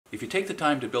If you take the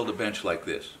time to build a bench like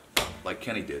this, like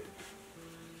Kenny did,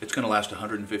 it's going to last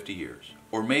 150 years,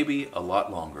 or maybe a lot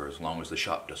longer, as long as the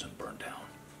shop doesn't burn down.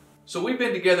 So we've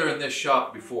been together in this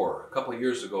shop before. A couple of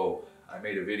years ago, I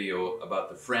made a video about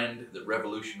the friend that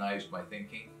revolutionized my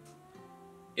thinking.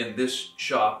 In this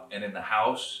shop and in the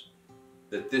house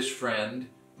that this friend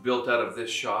built out of this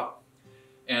shop.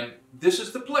 And this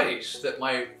is the place that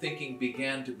my thinking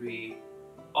began to be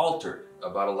altered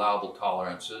about allowable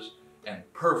tolerances and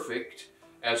perfect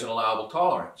as an allowable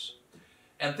tolerance.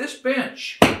 And this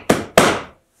bench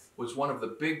was one of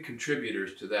the big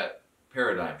contributors to that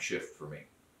paradigm shift for me.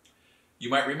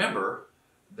 You might remember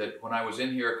that when I was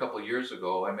in here a couple of years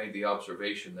ago, I made the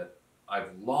observation that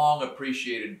I've long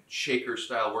appreciated shaker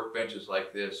style workbenches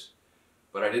like this,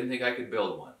 but I didn't think I could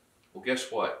build one. Well,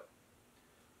 guess what?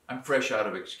 I'm fresh out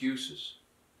of excuses.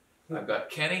 I've got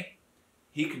Kenny.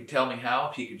 He can tell me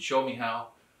how. He can show me how.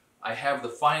 I have the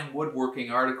fine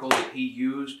woodworking article that he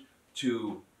used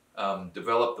to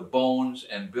develop the bones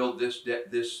and build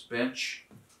this bench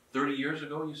 30 years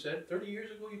ago, you said? 30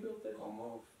 years ago you built that?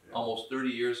 Almost. Yeah. Almost 30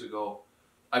 years ago.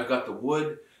 I've got the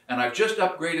wood, and I've just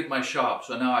upgraded my shop,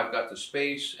 so now I've got the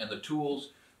space and the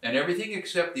tools and everything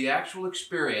except the actual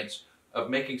experience of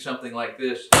making something like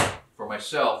this for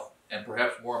myself, and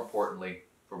perhaps more importantly,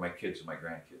 for my kids and my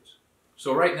grandkids.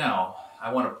 So right now,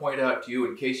 I want to point out to you,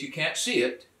 in case you can't see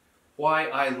it, why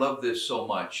I love this so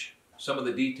much. Some of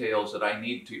the details that I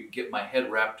need to get my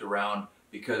head wrapped around,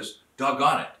 because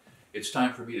doggone it, it's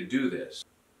time for me to do this.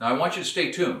 Now I want you to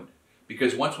stay tuned,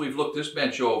 because once we've looked this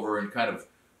bench over and kind of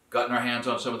gotten our hands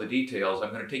on some of the details,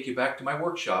 I'm going to take you back to my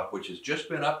workshop, which has just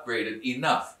been upgraded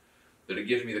enough that it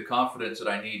gives me the confidence that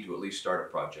I need to at least start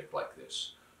a project like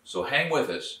this. So hang with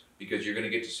us, because you're going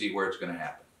to get to see where it's going to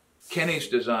happen. Kenny's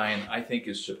design, I think,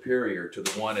 is superior to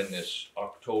the one in this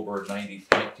October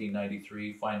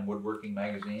 1993 Fine Woodworking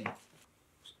magazine.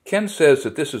 Ken says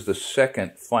that this is the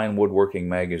second Fine Woodworking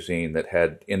magazine that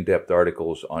had in-depth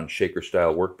articles on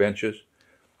shaker-style workbenches.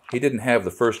 He didn't have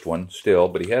the first one still,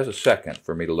 but he has a second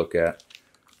for me to look at.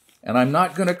 And I'm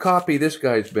not going to copy this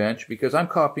guy's bench because I'm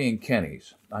copying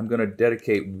Kenny's. I'm going to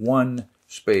dedicate one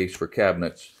space for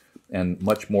cabinets and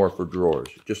much more for drawers,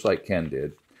 just like Ken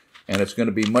did. And it's going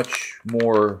to be much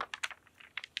more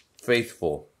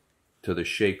faithful to the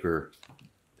shaker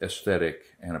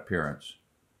aesthetic and appearance.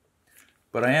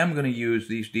 But I am going to use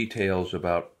these details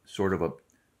about sort of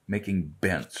making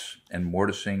bents and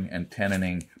mortising and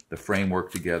tenoning the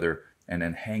framework together and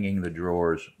then hanging the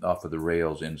drawers off of the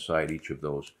rails inside each of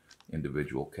those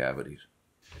individual cavities.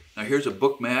 Now here's a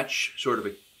book match, sort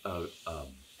of a,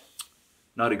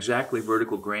 not exactly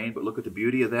vertical grain, but look at the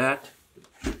beauty of that.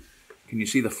 Can you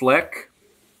see the fleck?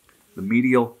 The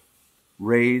medial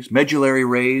rays, medullary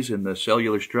rays in the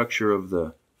cellular structure of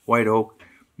the white oak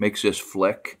makes this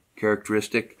fleck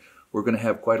characteristic. We're going to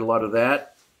have quite a lot of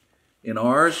that in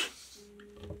ours.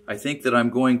 I think that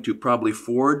I'm going to probably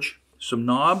forge some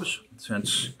knobs,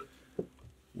 since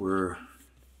we're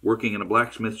working in a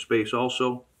blacksmith space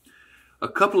also. A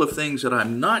couple of things that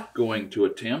I'm not going to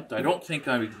attempt. I don't think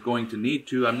I'm going to need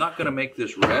to. I'm not going to make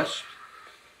this rest,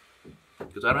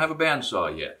 because I don't have a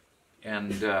bandsaw yet.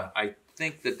 And I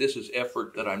think that this is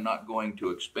effort that I'm not going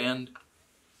to expend.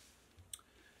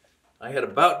 I had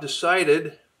about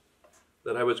decided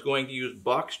that I was going to use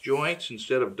box joints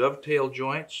instead of dovetail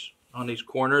joints on these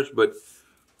corners, but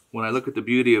when I look at the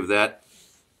beauty of that,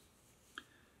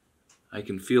 I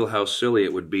can feel how silly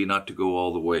it would be not to go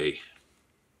all the way.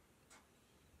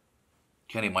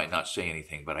 Kenny might not say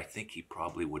anything, but I think he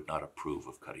probably would not approve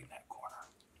of cutting that corner.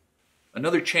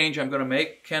 Another change I'm going to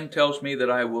make, Ken tells me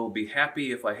that I will be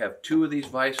happy if I have 2 of these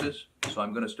vices, so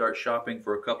I'm going to start shopping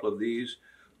for a couple of these.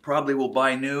 Probably will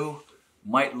buy new,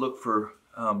 might look for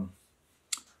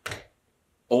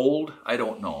old, I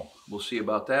don't know. We'll see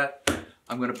about that.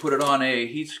 I'm going to put it on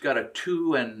he's got a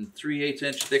 2 3/8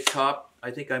 inch thick top.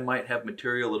 I think I might have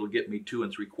material that'll get me 2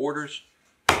 3/4.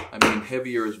 I mean,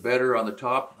 heavier is better on the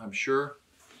top, I'm sure.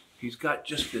 He's got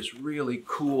just this really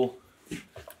cool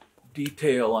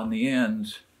detail on the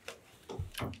ends.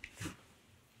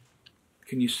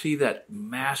 Can you see that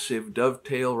massive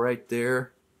dovetail right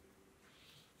there?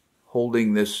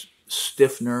 Holding this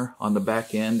stiffener on the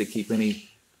back end to keep any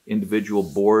individual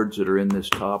boards that are in this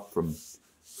top from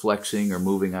flexing or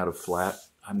moving out of flat.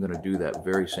 I'm going to do that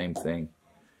very same thing.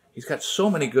 He's got so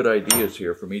many good ideas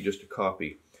here for me just to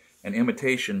copy. And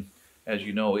imitation, as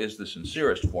you know, is the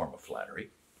sincerest form of flattery.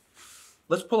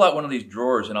 Let's pull out one of these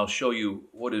drawers and I'll show you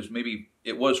what is maybe,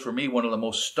 it was for me, one of the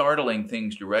most startling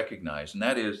things to recognize. And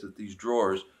that is that these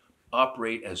drawers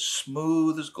operate as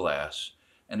smooth as glass,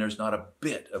 and there's not a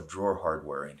bit of drawer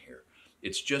hardware in here.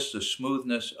 It's just the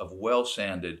smoothness of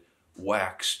well-sanded,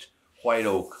 waxed white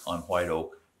oak on white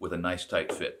oak with a nice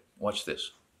tight fit. Watch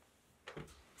this.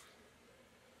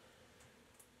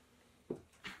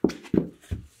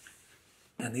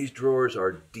 And these drawers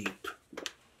are deep.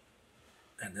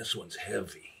 And this one's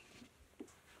heavy.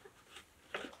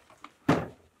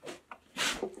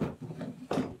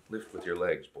 Lift with your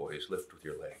legs, boys. Lift with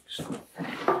your legs.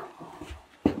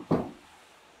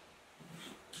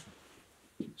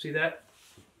 See that?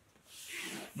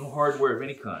 No hardware of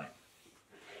any kind.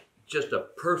 Just a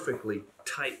perfectly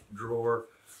tight drawer,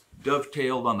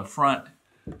 dovetailed on the front,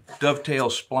 dovetail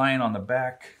spline on the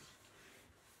back,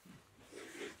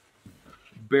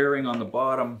 bearing on the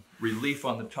bottom, relief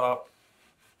on the top,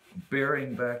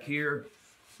 bearing back here,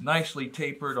 nicely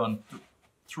tapered on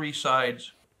three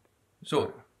sides.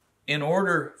 So in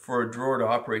order for a drawer to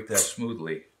operate that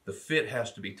smoothly, the fit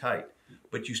has to be tight,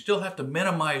 but you still have to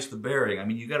minimize the bearing. I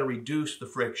mean, you got to reduce the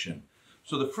friction.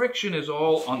 So the friction is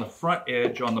all on the front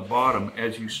edge on the bottom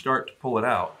as you start to pull it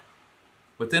out.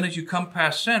 But then as you come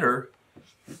past center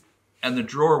and the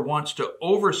drawer wants to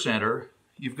over center,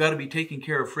 you've got to be taking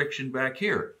care of friction back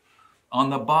here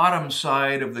on the bottom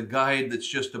side of the guide that's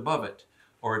just above it.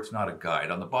 Or it's not a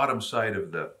guide, on the bottom side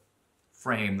of the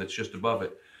frame that's just above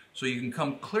it. So you can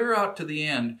come clear out to the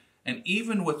end, and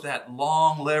even with that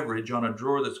long leverage on a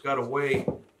drawer that's got to weigh,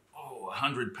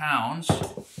 100 pounds,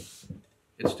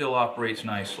 it still operates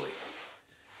nicely.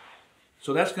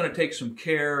 So that's going to take some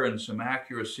care and some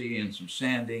accuracy and some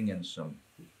sanding and some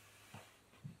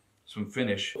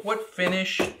finish. What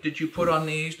finish did you put on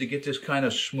these to get this kind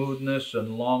of smoothness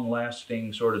and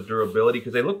long-lasting sort of durability?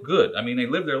 Because they look good. I mean, they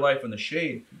live their life in the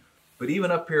shade, but even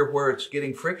up here where it's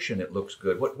getting friction, it looks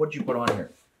good. What did you put on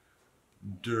here?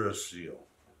 Duraseal.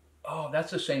 Oh,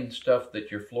 that's the same stuff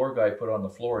that your floor guy put on the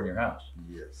floor in your house.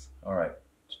 Yes. All right.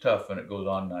 It's tough and it goes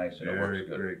on nice and it works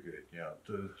good. Very good. Yeah.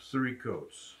 3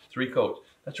 coats. 3 coats.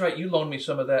 That's right. You loaned me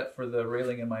some of that for the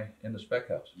railing in the spec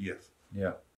house. Yes.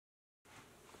 Yeah.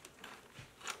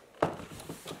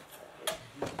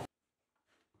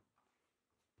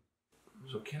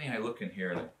 So Kenny, I look in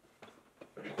here and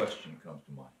a question comes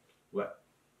to mind. What?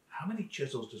 How many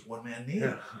chisels does one man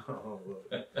need?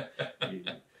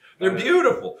 They're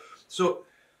beautiful. So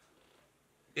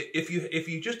if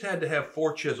you just had to have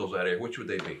 4 chisels out here, which would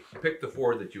they be? Pick the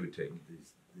 4 that you would take.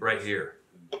 These right here.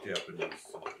 Japanese.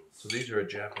 So these are a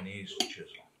Japanese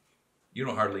chisel. You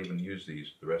don't hardly even use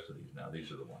these, the rest of these now.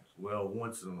 These are the ones. Well,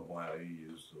 once in a while you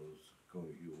use those.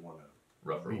 You want to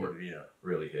rougher work. Yeah.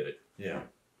 Really hit it. Yeah.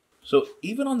 So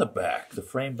even on the back, the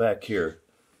frame back here,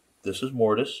 this is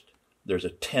mortised. There's a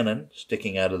tenon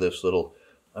sticking out of this little,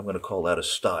 I'm going to call that a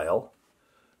stile.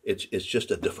 It's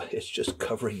just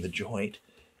covering the joint,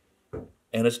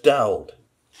 and it's doweled.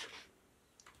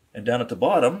 And down at the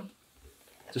bottom,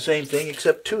 it's the same thing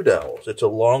except 2 dowels. It's a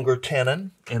longer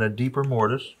tenon and a deeper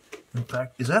mortise. In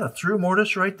fact, is that a through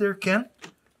mortise right there, Ken?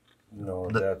 No,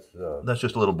 that's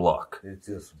just a little block. It's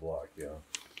just a block, yeah.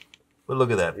 But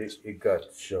look at that. It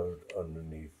got shoved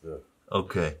underneath the.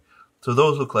 Okay, so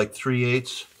those look like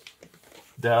 3/8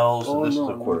 dowels. Oh, and this no,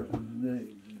 is a quarter.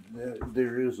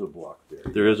 There is a block there.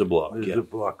 There is a block. There's a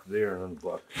block there and a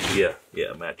block there.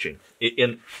 Yeah, matching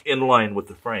in line with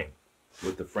the frame,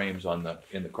 with the frames in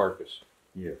the carcass.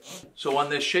 Yeah. So on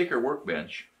this shaker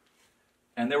workbench,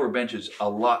 and there were benches a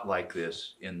lot like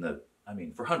this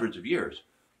for hundreds of years.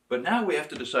 But now we have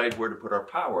to decide where to put our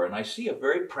power. And I see a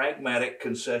very pragmatic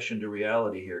concession to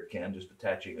reality here, Ken, just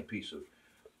attaching a piece of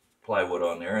plywood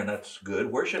on there, and that's good.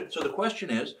 So the question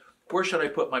is, where should I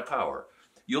put my power?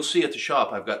 You'll see at the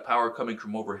shop I've got power coming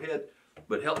from overhead,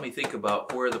 but help me think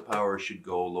about where the power should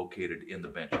go located in the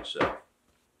bench itself.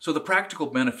 So the practical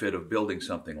benefit of building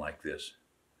something like this,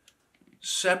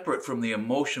 separate from the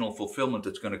emotional fulfillment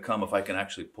that's going to come if I can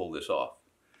actually pull this off,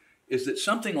 is that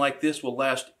something like this will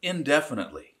last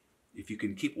indefinitely if you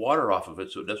can keep water off of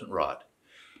it so it doesn't rot.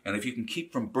 And if you can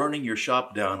keep from burning your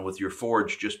shop down with your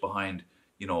forge just behind,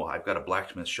 I've got a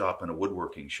blacksmith shop and a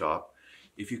woodworking shop.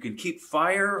 If you can keep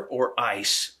fire or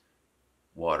ice,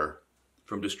 water,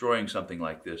 from destroying something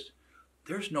like this,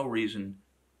 there's no reason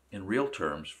in real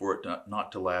terms for it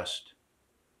not to last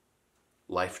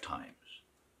lifetimes.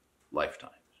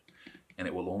 And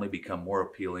it will only become more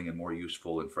appealing and more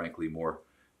useful and frankly more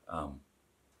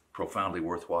profoundly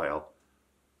worthwhile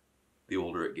the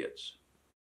older it gets.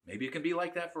 Maybe it can be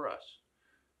like that for us,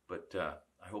 but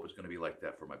I hope it's going to be like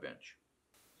that for my bench.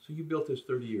 So you built this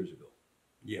 30 years ago.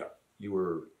 Yeah. You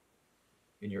were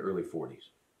in your early 40s.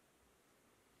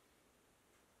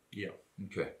 Yeah.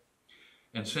 Okay.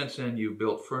 And since then you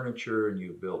built furniture and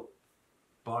you built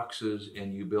boxes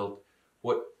and you built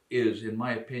what is, in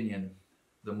my opinion,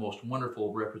 the most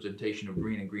wonderful representation of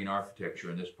green and green architecture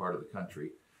in this part of the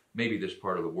country, maybe this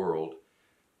part of the world,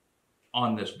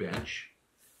 on this bench.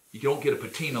 You don't get a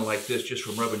patina like this just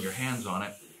from rubbing your hands on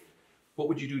it. What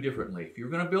would you do differently? If you're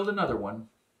going to build another one,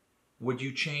 would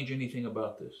you change anything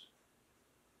about this?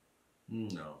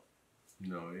 No.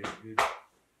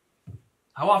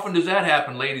 How often does that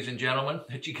happen, ladies and gentlemen,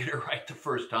 that you get it right the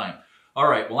first time? All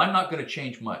right, well, I'm not going to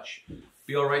change much.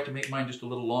 Be all right to make mine just a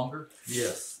little longer?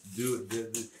 Yes, do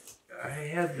it. I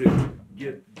had to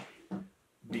get,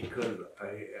 because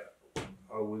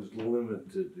I was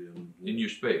limited in your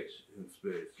space. In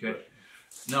space. Okay.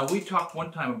 Now, we talked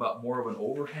one time about more of an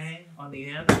overhang on the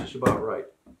end. Is this about right?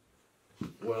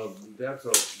 Well, that's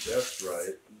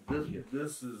right.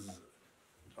 This is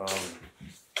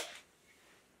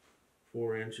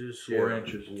 4 inches. 4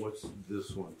 inches. What's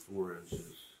this one? 4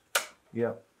 inches.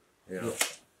 Yeah. Yeah.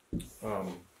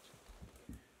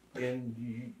 And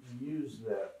you use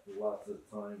that lots of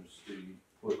times to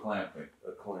put a clamp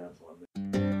on it.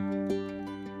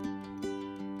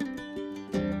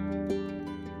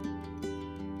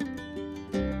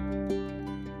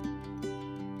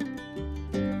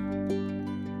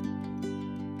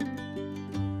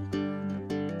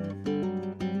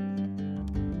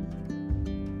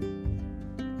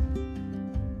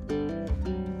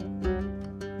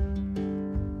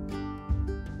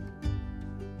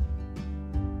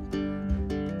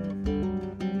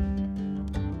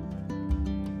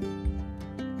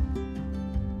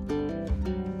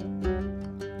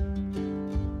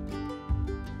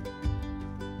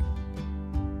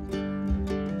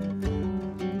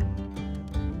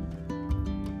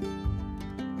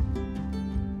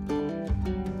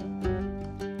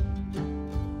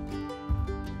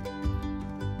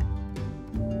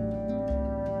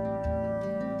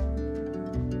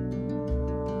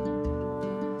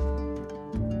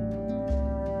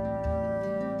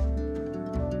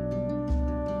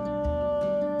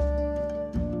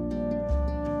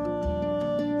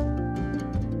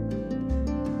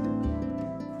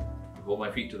 My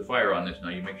feet to the fire on this now.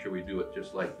 You make sure we do it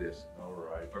just like this. All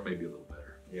right. Or maybe a little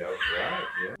better. Yeah, right.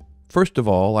 Yeah. First of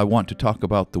all, I want to talk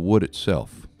about the wood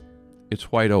itself.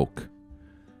 It's white oak.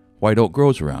 White oak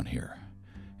grows around here.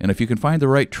 And if you can find the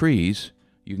right trees,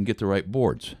 you can get the right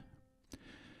boards.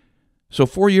 So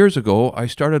 4 years ago, I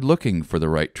started looking for the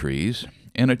right trees,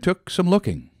 and it took some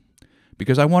looking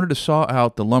because I wanted to saw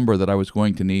out the lumber that I was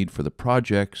going to need for the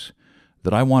projects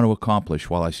that I want to accomplish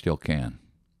while I still can.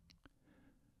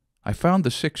 I found the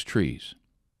 6 trees.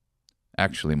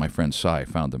 Actually, my friend Cy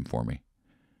found them for me.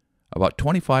 About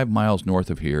 25 miles north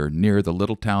of here, near the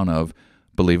little town of,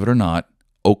 believe it or not,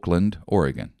 Oakland,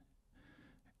 Oregon.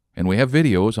 And we have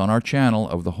videos on our channel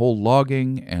of the whole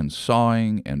logging and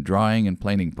sawing and drying and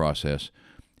planing process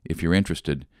if you're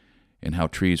interested in how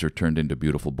trees are turned into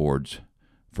beautiful boards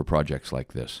for projects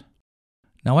like this.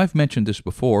 Now, I've mentioned this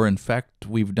before. In fact,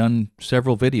 we've done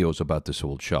several videos about this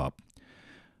old shop.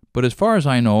 But as far as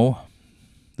I know,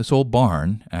 this old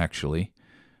barn, actually,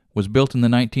 was built in the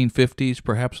 1950s,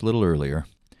 perhaps a little earlier,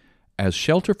 as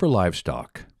shelter for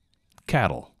livestock,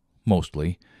 cattle,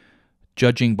 mostly,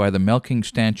 judging by the milking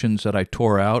stanchions that I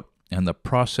tore out and the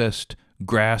processed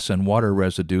grass and water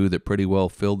residue that pretty well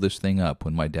filled this thing up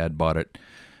when my dad bought it,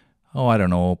 I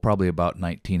don't know, probably about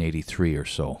 1983 or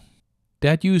so.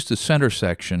 Dad used the center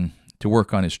section to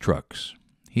work on his trucks.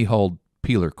 He hauled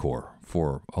peeler core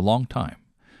for a long time.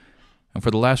 And for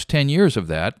the last 10 years of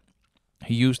that,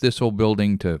 he used this old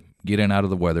building to get in out of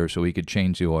the weather so he could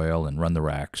change the oil and run the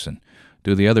racks and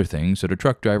do the other things that a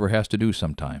truck driver has to do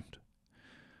sometimes.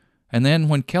 And then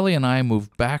when Kelly and I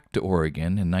moved back to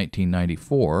Oregon in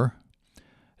 1994,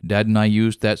 Dad and I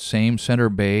used that same center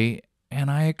bay, and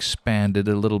I expanded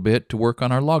a little bit to work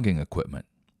on our logging equipment.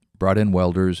 Brought in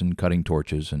welders and cutting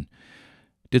torches and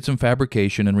did some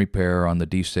fabrication and repair on the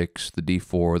D6, the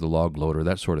D4, the log loader,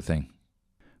 that sort of thing.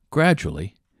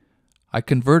 Gradually, I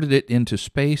converted it into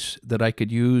space that I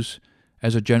could use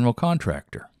as a general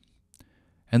contractor.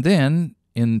 And then,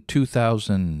 in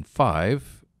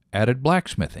 2005, added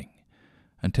blacksmithing,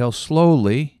 until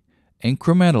slowly,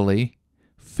 incrementally,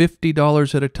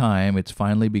 $50 at a time, it's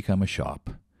finally become a shop.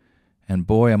 And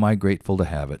boy, am I grateful to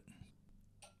have it.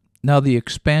 Now, the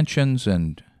expansions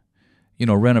and,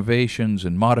 renovations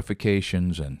and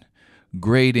modifications and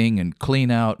grading and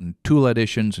clean out and tool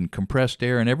additions and compressed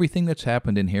air and everything that's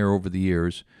happened in here over the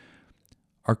years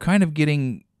are kind of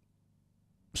getting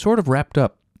sort of wrapped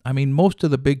up. I mean, most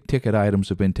of the big ticket items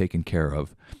have been taken care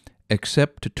of,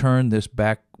 except to turn this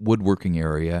back woodworking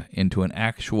area into an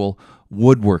actual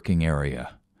woodworking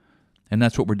area. And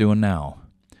that's what we're doing now.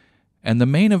 And the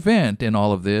main event in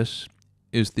all of this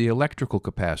is the electrical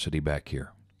capacity back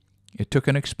here. It took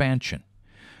an expansion.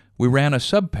 We ran a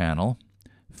sub-panel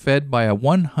fed by a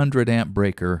 100 amp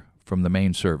breaker from the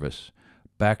main service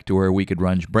back to where we could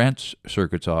run branch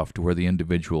circuits off to where the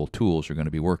individual tools are going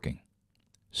to be working.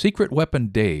 Secret Weapon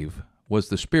Dave was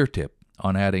the spear tip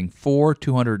on adding 4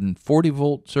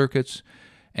 240-volt circuits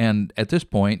and, at this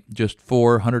point, just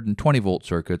 4 120-volt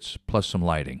circuits plus some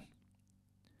lighting.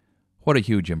 What a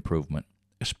huge improvement,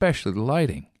 especially the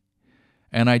lighting.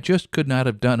 And I just could not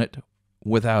have done it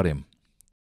without him.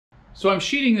 So I'm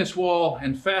sheeting this wall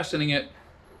and fastening it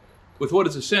with what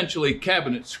is essentially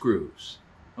cabinet screws,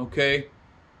 okay?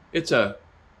 It's a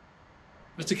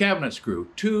cabinet screw,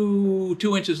 two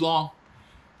inches long,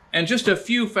 and just a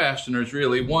few fasteners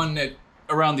really, one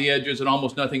around the edges and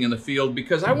almost nothing in the field,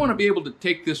 because I want to be able to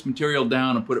take this material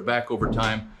down and put it back over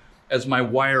time as my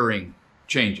wiring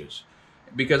changes.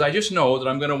 Because I just know that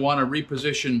I'm going to want to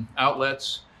reposition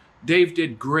outlets. Dave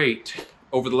did great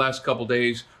over the last couple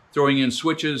days, throwing in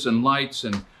switches and lights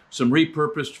and some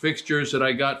repurposed fixtures that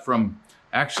I got from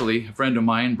actually a friend of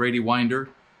mine, Brady Winder.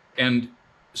 And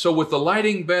so with the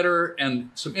lighting better and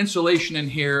some insulation in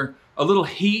here, a little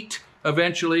heat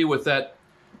eventually with that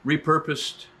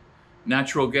repurposed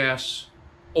natural gas,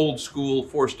 old school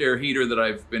forced air heater that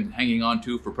I've been hanging on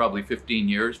to for probably 15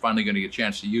 years, finally going to get a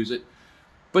chance to use it.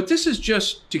 But this is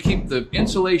just to keep the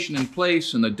insulation in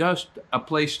place and the dust a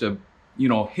place to,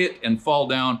 hit and fall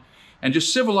down and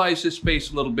just civilize this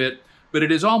space a little bit. But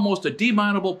it is almost a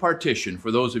demountable partition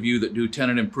for those of you that do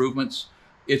tenant improvements.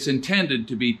 It's intended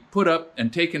to be put up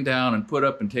and taken down and put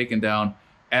up and taken down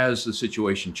as the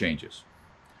situation changes.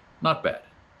 Not bad.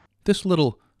 This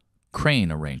little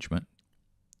crane arrangement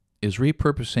is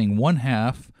repurposing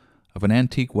 1/2 of an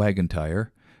antique wagon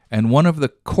tire and one of the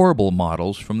corbel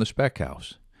models from the spec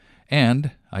house.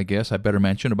 And, I guess I better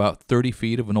mention, about 30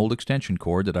 feet of an old extension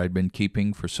cord that I'd been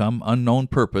keeping for some unknown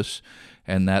purpose,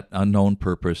 and that unknown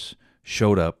purpose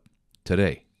showed up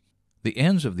today. The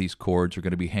ends of these cords are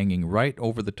going to be hanging right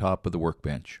over the top of the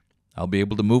workbench. I'll be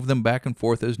able to move them back and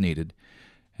forth as needed,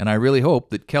 and I really hope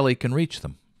that Kelly can reach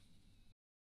them.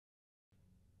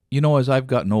 As I've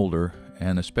gotten older,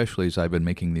 and especially as I've been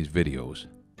making these videos,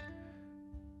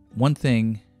 one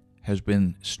thing has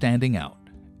been standing out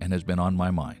and has been on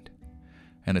my mind,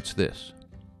 and it's this: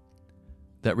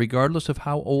 that regardless of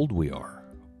how old we are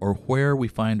or where we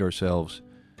find ourselves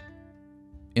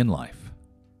in life,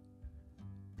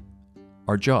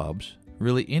 our jobs,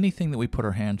 really anything that we put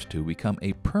our hands to, become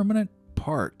a permanent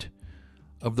part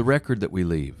of the record that we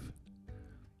leave.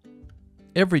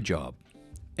 Every job,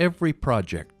 every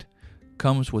project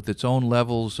comes with its own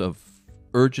levels of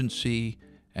urgency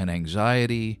and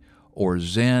anxiety, or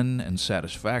zen and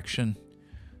satisfaction,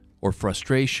 or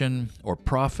frustration, or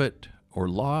profit, or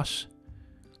loss.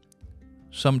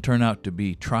 Some turn out to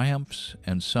be triumphs,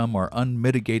 and some are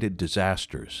unmitigated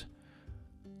disasters.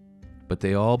 But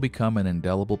they all become an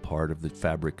indelible part of the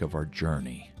fabric of our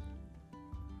journey.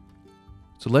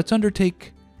 So let's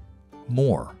undertake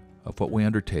more of what we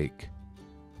undertake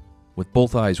with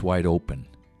both eyes wide open.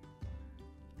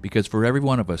 Because for every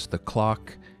one of us, the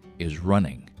clock is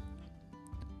running.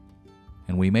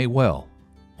 And we may well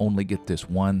only get this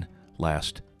one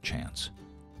last chance.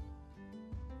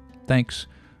 Thanks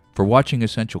for watching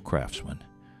Essential Craftsman,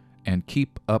 and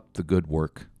keep up the good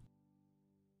work.